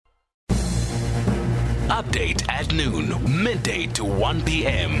Update at noon, midday to 1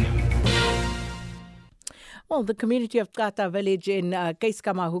 p.m. Well, the community of Kata village in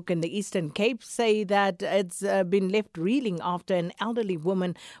Keiskamahuk in the Eastern Cape say that it's been left reeling after an elderly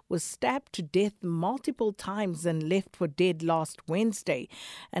woman was stabbed to death multiple times and left for dead last Wednesday.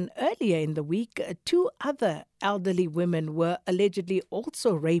 And earlier in the week, two other elderly women were allegedly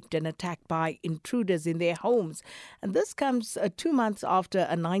also raped and attacked by intruders in their homes. And this comes 2 months after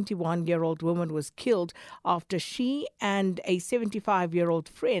a 91-year-old woman was killed after she and a 75-year-old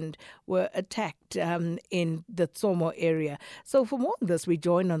friend were attacked in the Tsomo area. So for more on this, we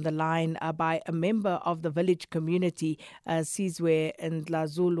join on the line by a member of the village community, Sizwe and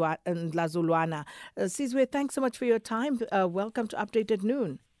Lazulwana. Sizwe, thanks so much for your time. Welcome to Update at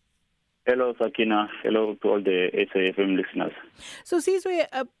Noon. Hello, Sakina. Hello to all the SAFM listeners. So, Sizwe,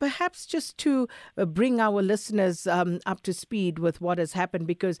 perhaps just to bring our listeners up to speed with what has happened,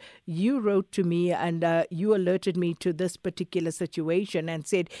 because you wrote to me and you alerted me to this particular situation and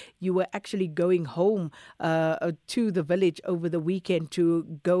said you were actually going home to the village over the weekend to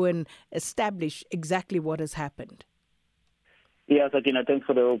go and establish exactly what has happened. Yeah, Sakina, thanks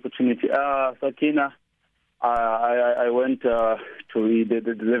for the opportunity. Sakina, I went to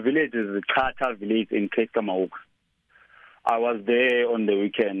the village, is the Kata village in Keiskamahuk. I was there on the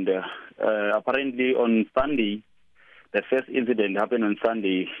weekend. Apparently on Sunday, the first incident happened on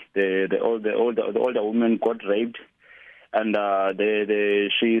Sunday. The older woman got raped, and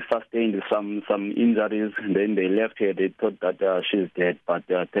she sustained some injuries. And then they left her. They thought that she's dead, but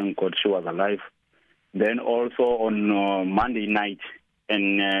thank God she was alive. Then also on Monday night,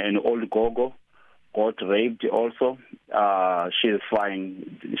 in Old Gogo, got raped also. She is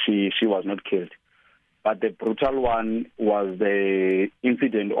fine. She was not killed. But the brutal one was the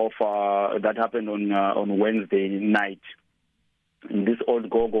incident of that happened on Wednesday night. And this Old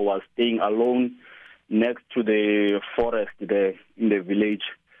Gogo was staying alone next to the forest there in the village.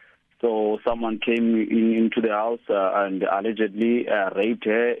 So someone came into the house and allegedly raped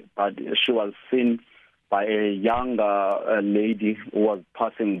her, but she was seen by a young lady who was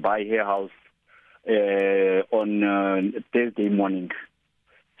passing by her house on Thursday morning.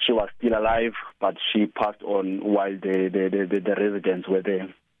 She was still alive, but she passed on while the residents were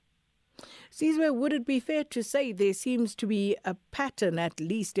there. Sizwe, would it be fair to say there seems to be a pattern, at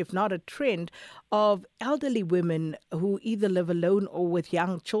least, if not a trend, of elderly women who either live alone or with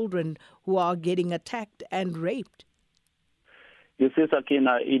young children who are getting attacked and raped? You see,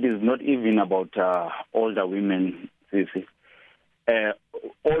 Sakina, it is not even about older women, Sisi.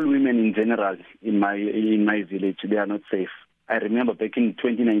 All women in general in my village, they are not safe. I remember back in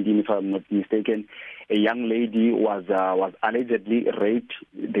 2019, if I'm not mistaken, a young lady was allegedly raped.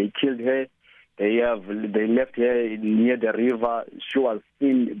 They killed her. They left her near the river. She was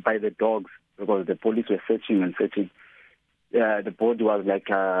seen by the dogs because the police were searching and searching. The body was like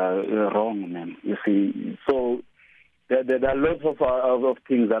wrong, man. You see, so there are lots of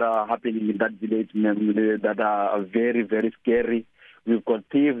things that are happening in that village, man, that are very, very scary. We've got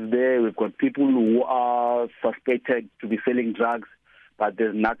thieves there. We've got people who are suspected to be selling drugs, but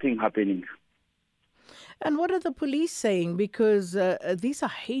there's nothing happening. And what are the police saying? Because these are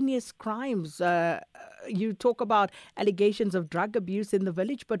heinous crimes. You talk about allegations of drug abuse in the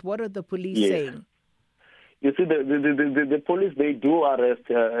village, but what are the police saying? You see, the police, they do arrest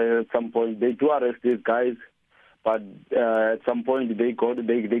at some point. They do arrest these guys, but at some point they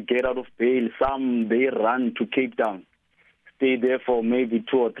get out of bail. Some, they run to Cape Town, stay there for maybe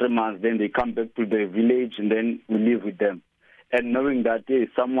 2 or 3 months, then they come back to the village and then we live with them. And knowing that there is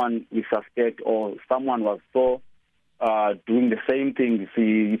someone we suspect or someone was doing the same thing, you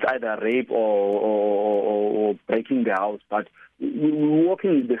see, it's either rape or breaking the house. But we're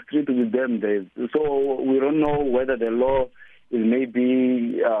walking the street with them there. So we don't know whether the law is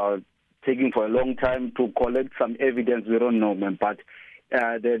maybe taking for a long time to collect some evidence. We don't know, man. But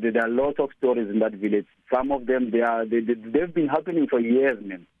there are lots of stories in that village. Some of them, they've been happening for years,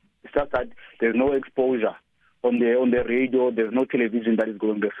 man. It's just that there's no exposure on the radio. There's no television that is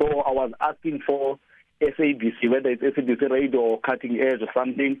going there. So I was asking for SABC, whether it's SABC radio or Cutting Edge or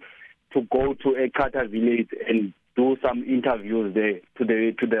something, to go to a Kata village and do some interviews there to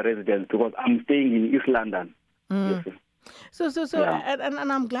the residents, because I'm staying in East London. Mm. Yes. So, Yeah.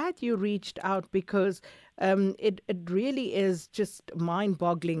 and I'm glad you reached out, because it really is just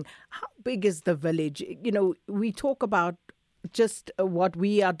mind-boggling. How big is the village? You know, we talk about just what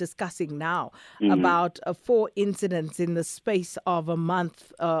we are discussing now, about 4 incidents in the space of a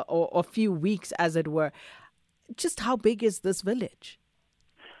month or a few weeks, as it were. Just how big is this village?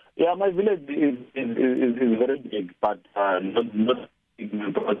 Yeah, my village is very big, but not big,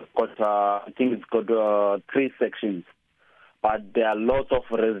 because I think it's got 3 sections. But there are lots of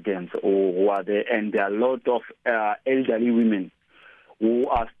residents who are there, and there are a lot of elderly women who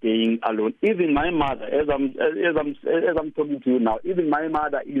are staying alone. Even my mother, as I'm talking to you now, even my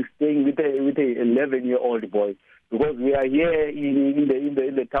mother is staying with a 11-year-old boy, because we are here in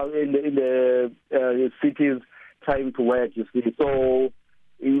the town, in the cities, trying to work. You see, so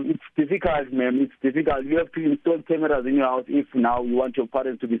it's difficult, ma'am. It's difficult. You have to install cameras in your house if now you want your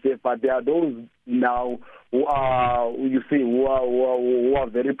parents to be safe. But there are those now who are, you see, who are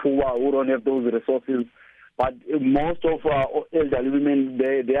very poor, who don't have those resources. But most of elderly women,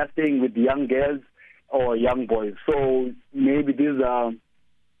 they are staying with young girls or young boys. So maybe these are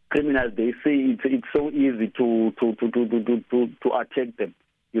criminals. They say it's so easy to attack them.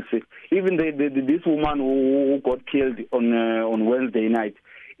 You see, even this woman who got killed on Wednesday night,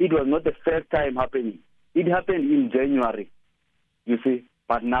 it was not the first time happening. It happened in January. You see,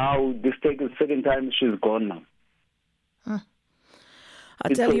 but now this second time she's gone now.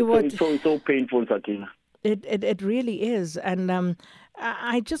 I'll tell you what. It's so painful, Sakina. It really is. And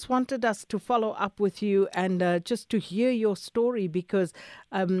I just wanted us to follow up with you and just to hear your story, because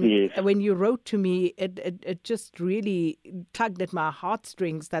Yes. when you wrote to me, it just really tugged at my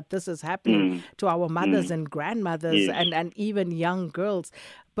heartstrings that this is happening to our mothers and grandmothers Yes. and even young girls.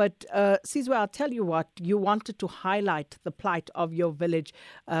 But Sizwe, I'll tell you what, you wanted to highlight the plight of your village.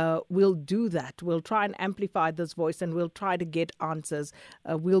 We'll do that. We'll try and amplify this voice, and we'll try to get answers.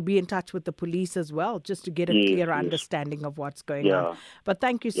 We'll be in touch with the police as well, just to get a Yes, clear yes. understanding of what's going on. Yeah. But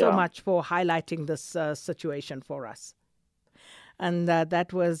thank you so Yeah. much for highlighting this situation for us. And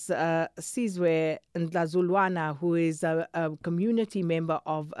that was Sizwe Ndlazulwana, who is a community member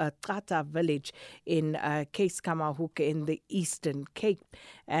of Qata village in Keiskammahoek in the Eastern Cape.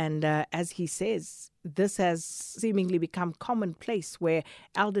 And as he says, this has seemingly become commonplace, where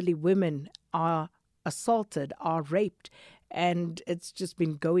elderly women are assaulted, are raped, and it's just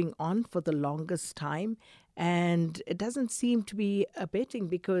been going on for the longest time. And it doesn't seem to be abating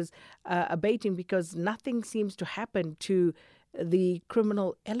because nothing seems to happen to the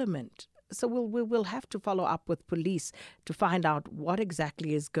criminal element. So we'll have to follow up with police to find out what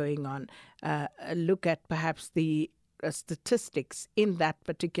exactly is going on. Look at perhaps the statistics in that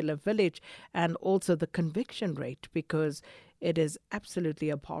particular village, and also the conviction rate, because it is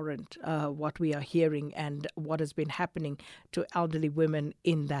absolutely abhorrent what we are hearing and what has been happening to elderly women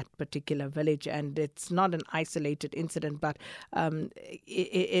in that particular village. And it's not an isolated incident, but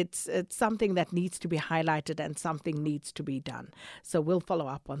it's something that needs to be highlighted and something needs to be done. So we'll follow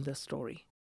up on this story.